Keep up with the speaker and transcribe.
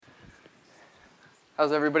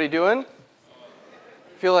How's everybody doing? I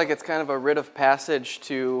feel like it's kind of a rite of passage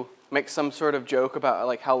to make some sort of joke about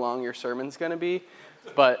like how long your sermon's going to be,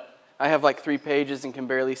 but I have like 3 pages and can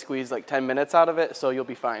barely squeeze like 10 minutes out of it, so you'll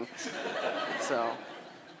be fine. So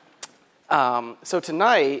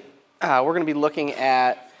tonight we're going to be looking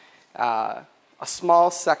at a small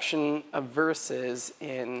section of verses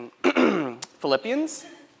in Philippians.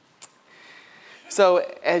 So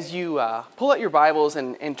as you pull out your Bibles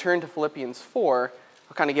and turn to Philippians 4,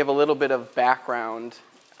 I'll kind of give a little bit of background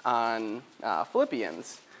on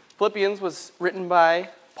Philippians. Philippians was written by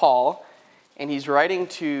Paul, and he's writing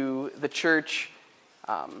to the church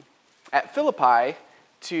at Philippi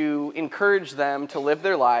to encourage them to live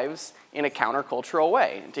their lives in a countercultural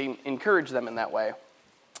way, and to encourage them in that way.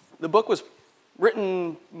 The book was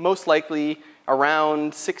written most likely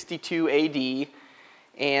around 62 AD,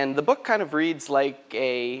 and the book kind of reads like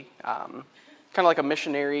a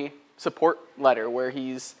missionary support letter where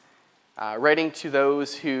he's writing to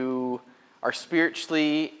those who are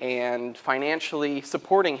spiritually and financially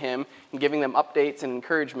supporting him and giving them updates and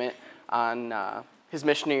encouragement on his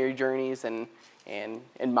missionary journeys and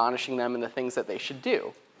admonishing them in the things that they should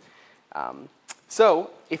do. So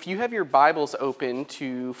if you have your Bibles open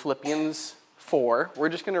to Philippians 4, we're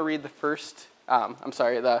just going to read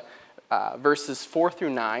the verses 4 through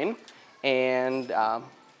 9 and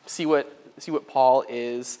see what Paul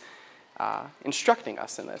is instructing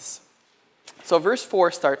us in this. So verse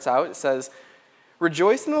 4 starts out, it says,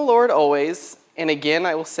 "Rejoice in the Lord always, and again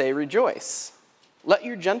I will say rejoice. Let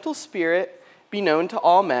your gentle spirit be known to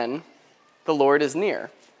all men. The Lord is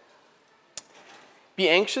near. Be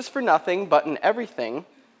anxious for nothing, but in everything,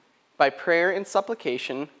 by prayer and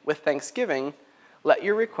supplication, with thanksgiving, let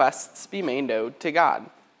your requests be made known to God.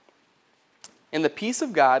 And the peace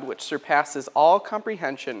of God, which surpasses all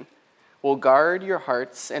comprehension, will guard your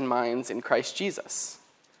hearts and minds in Christ Jesus.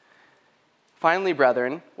 Finally,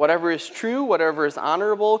 brethren, whatever is true, whatever is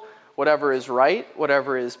honorable, whatever is right,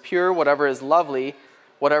 whatever is pure, whatever is lovely,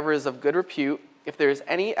 whatever is of good repute, if there is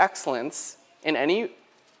any excellence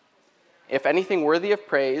if anything worthy of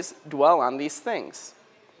praise, dwell on these things."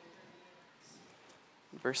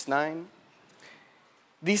 Verse 9.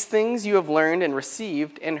 "These things you have learned and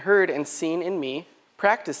received and heard and seen in me.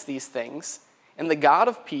 Practice these things, and the God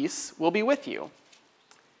of peace will be with you."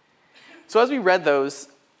 So as we read those,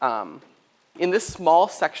 in this small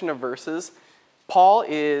section of verses, Paul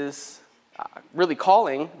is really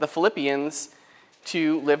calling the Philippians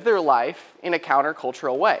to live their life in a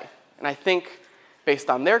countercultural way. And I think based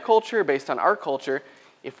on their culture, based on our culture,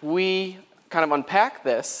 if we kind of unpack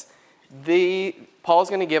this, Paul's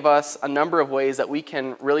going to give us a number of ways that we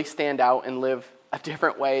can really stand out and live a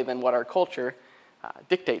different way than what our culture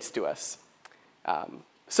dictates to us.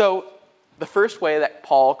 So the first way that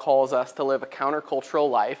Paul calls us to live a countercultural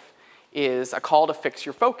life is a call to fix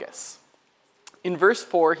your focus. In verse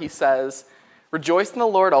 4, he says, "Rejoice in the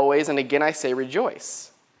Lord always, and again I say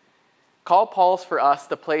rejoice." Call Paul's for us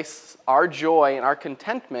to place our joy and our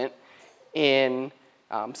contentment in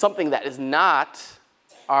something that is not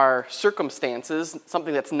our circumstances,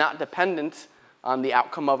 something that's not dependent on the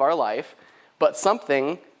outcome of our life, but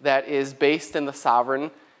something that is based in the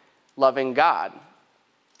sovereign, loving God.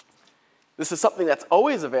 This is something that's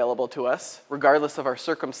always available to us, regardless of our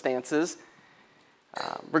circumstances,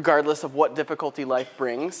 regardless of what difficulty life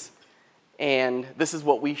brings. And this is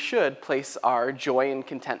what we should place our joy and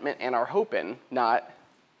contentment and our hope in, not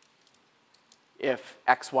if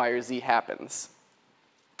X, Y, or Z happens.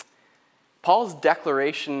 Paul's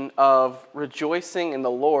declaration of rejoicing in the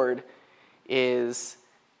Lord is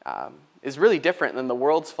really different than the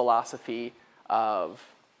world's philosophy of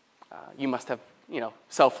you must have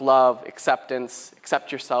self-love, acceptance,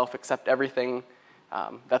 accept yourself, accept everything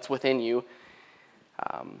that's within you.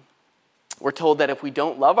 We're told that if we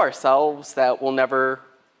don't love ourselves, that we'll never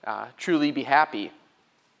truly be happy.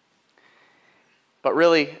 But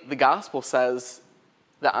really, the gospel says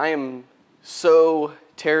that I am so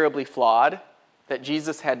terribly flawed that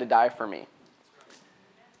Jesus had to die for me.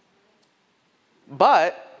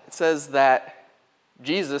 But it says that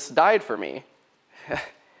Jesus died for me. It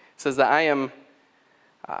says that I am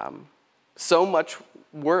so much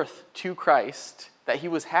worth to Christ that he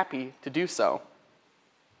was happy to do so.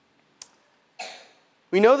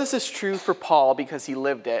 We know this is true for Paul because he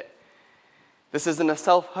lived it. This isn't a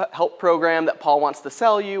self-help program that Paul wants to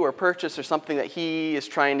sell you or purchase or something that he is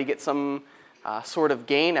trying to get some sort of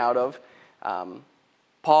gain out of.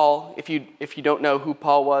 Paul, if you don't know who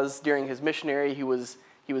Paul was during his missionary, he was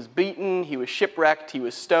beaten, he was shipwrecked, he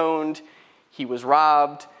was stoned, he was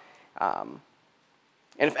robbed.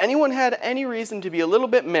 And if anyone had any reason to be a little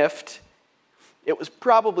bit miffed, it was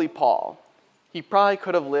probably Paul. He probably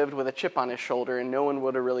could have lived with a chip on his shoulder, and no one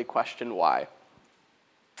would have really questioned why.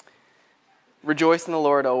 Rejoice in the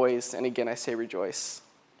Lord always, and again I say rejoice.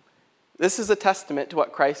 This is a testament to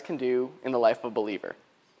what Christ can do in the life of a believer.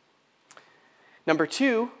 Number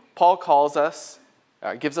 2, Paul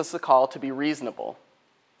gives us the call to be reasonable.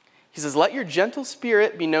 He says, let your gentle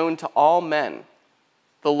spirit be known to all men.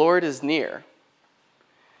 The Lord is near.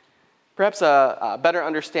 Perhaps a better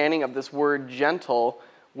understanding of this word gentle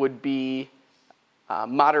would be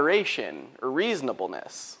moderation or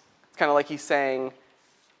reasonableness. It's kind of like he's saying,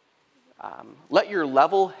 let your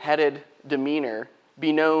level-headed demeanor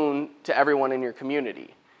be known to everyone in your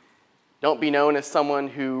community. Don't be known as someone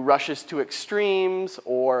who rushes to extremes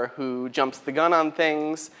or who jumps the gun on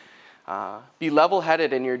things. Be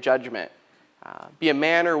level-headed in your judgment. Be a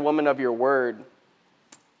man or woman of your word.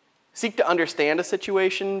 Seek to understand a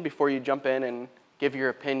situation before you jump in and give your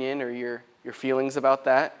opinion or your feelings about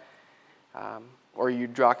that, or you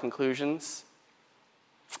draw conclusions.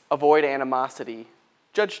 Avoid animosity.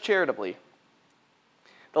 Judge charitably.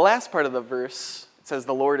 The last part of the verse says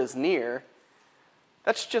the Lord is near.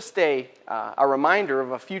 That's just a reminder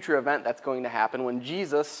of a future event that's going to happen when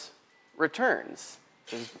Jesus returns.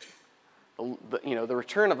 The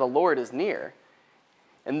return of the Lord is near.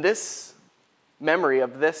 And this memory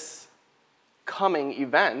of this coming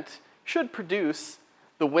event should produce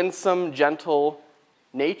the winsome, gentle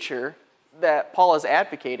nature that Paul is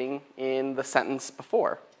advocating in the sentence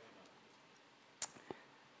before.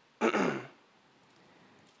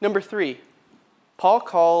 Number 3, Paul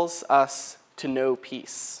calls us to know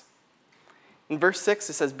peace. In verse 6,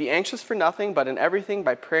 it says, be anxious for nothing, but in everything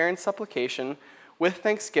by prayer and supplication, with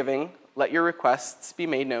thanksgiving, let your requests be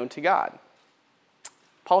made known to God.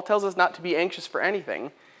 Paul tells us not to be anxious for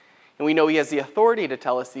anything, and we know he has the authority to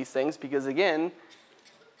tell us these things because, again,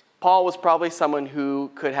 Paul was probably someone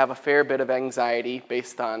who could have a fair bit of anxiety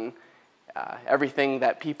based on everything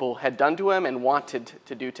that people had done to him and wanted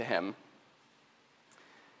to do to him.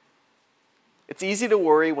 It's easy to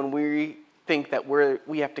worry when we think that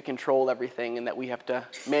we have to control everything and that we have to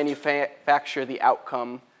manufacture the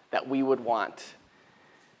outcome that we would want.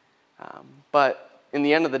 But in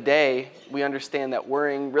the end of the day, we understand that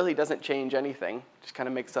worrying really doesn't change anything. It just kind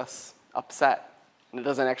of makes us upset, and it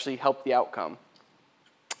doesn't actually help the outcome.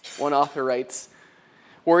 One author writes,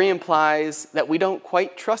 worry implies that we don't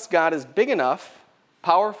quite trust God as big enough,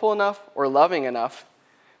 powerful enough, or loving enough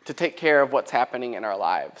to take care of what's happening in our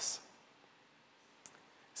lives.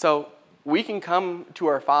 So we can come to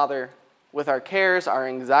our Father with our cares, our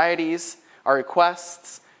anxieties, our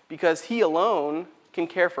requests, because He alone can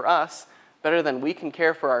care for us better than we can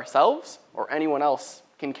care for ourselves or anyone else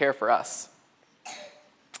can care for us.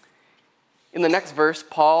 In the next verse,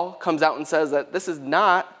 Paul comes out and says that this is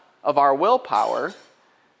not of our willpower,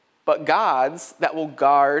 but God's that will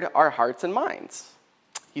guard our hearts and minds.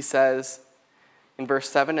 He says in verse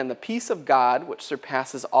 7, and the peace of God, which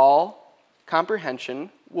surpasses all comprehension,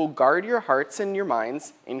 will guard your hearts and your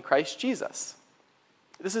minds in Christ Jesus.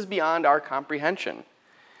 This is beyond our comprehension.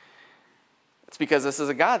 It's because this is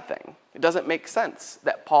a God thing. It doesn't make sense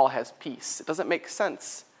that Paul has peace. It doesn't make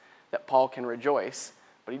sense that Paul can rejoice,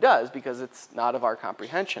 but he does because it's not of our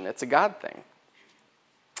comprehension. It's a God thing.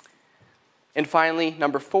 And finally,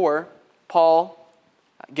 number 4, Paul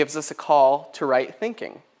gives us a call to right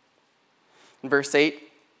thinking. In verse 8,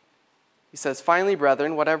 he says, finally,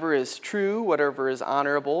 brethren, whatever is true, whatever is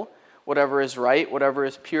honorable, whatever is right, whatever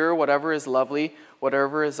is pure, whatever is lovely,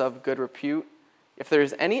 whatever is of good repute, if there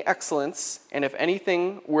is any excellence, and if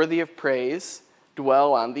anything worthy of praise,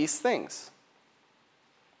 dwell on these things.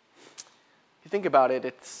 If you think about it,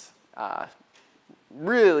 it's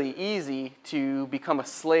really easy to become a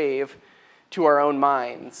slave to our own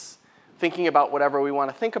minds, thinking about whatever we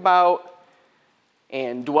want to think about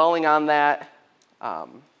and dwelling on that.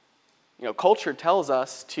 Culture tells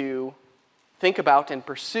us to think about and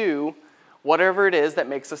pursue whatever it is that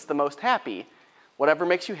makes us the most happy. Whatever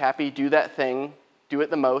makes you happy, do that thing, do it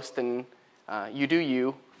the most, and you do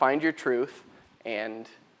you, find your truth, and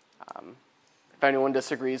if anyone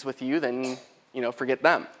disagrees with you, then, forget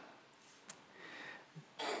them.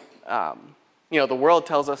 The world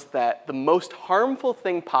tells us that the most harmful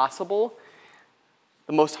thing possible,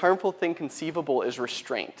 the most harmful thing conceivable is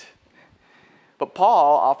restraint. But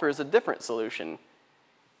Paul offers a different solution.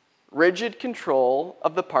 Rigid control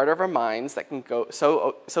of the part of our minds that can go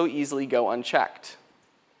so easily go unchecked.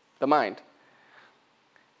 The mind.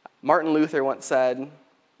 Martin Luther once said,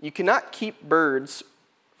 you cannot keep birds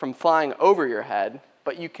from flying over your head,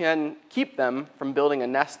 but you can keep them from building a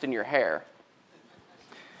nest in your hair.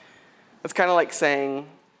 It's kind of like saying,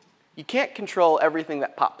 You can't control everything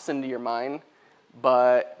that pops into your mind,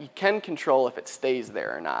 but you can control if it stays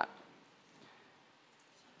there or not.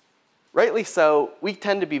 Rightly so, we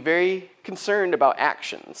tend to be very concerned about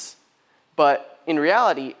actions, but in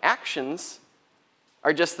reality, actions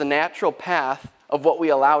are just the natural path of what we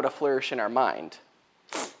allow to flourish in our mind.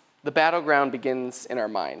 The battleground begins in our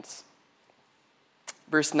minds.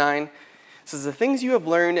 Verse 9 says, "The things you have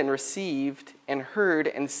learned and received and heard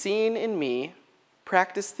and seen in me,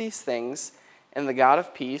 practice these things, and the God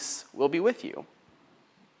of peace will be with you."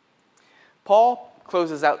 Paul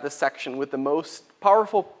closes out this section with the most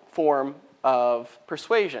powerful form of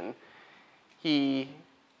persuasion. He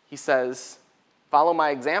says, "Follow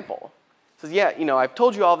my example." He says, "Yeah, I've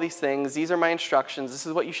told you all these things. These are my instructions. This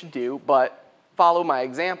is what you should do, but follow my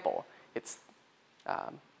example." He's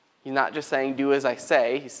not just saying, "Do as I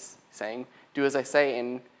say." He's saying, "Do as I say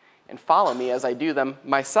and follow me as I do them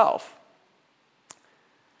myself."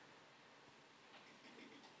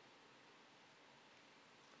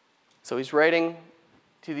 So he's writing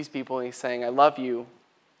to these people and he's saying, "I love you.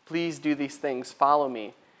 Please do these things. Follow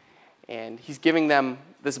me." And he's giving them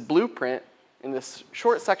this blueprint in this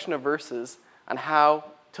short section of verses on how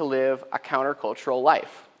to live a countercultural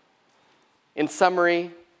life. In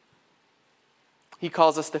summary, he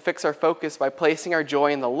calls us to fix our focus by placing our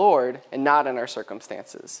joy in the Lord and not in our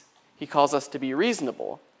circumstances. He calls us to be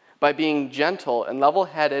reasonable by being gentle and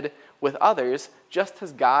level-headed with others, just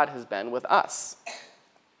as God has been with us.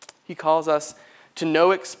 He calls us to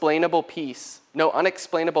know unexplainable peace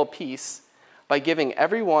by giving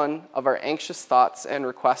every one of our anxious thoughts and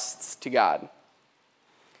requests to God.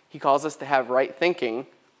 He calls us to have right thinking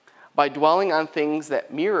by dwelling on things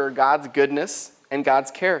that mirror God's goodness and God's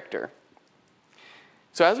character.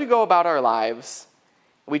 So as we go about our lives,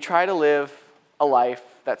 we try to live a life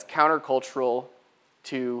that's countercultural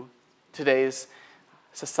to today's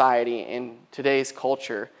society and today's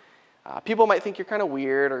culture. People might think you're kind of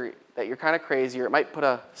weird or that you're kind of crazy, or it might put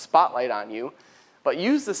a spotlight on you, but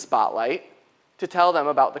use the spotlight to tell them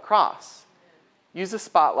about the cross. Use the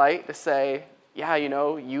spotlight to say, "Yeah,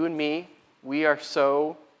 you and me, we are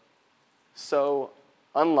so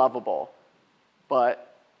unlovable,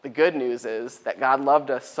 but the good news is that God loved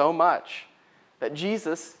us so much that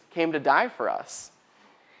Jesus came to die for us.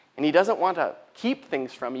 And he doesn't want to keep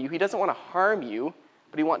things from you. He doesn't want to harm you,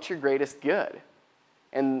 but he wants your greatest good.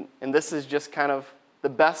 And this is just kind of the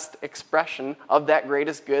best expression of that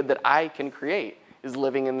greatest good that I can create, is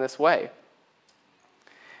living in this way."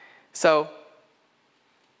 So,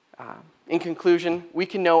 in conclusion, we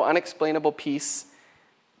can know unexplainable peace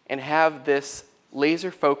and have this laser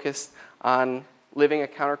focus on living a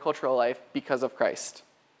countercultural life because of Christ.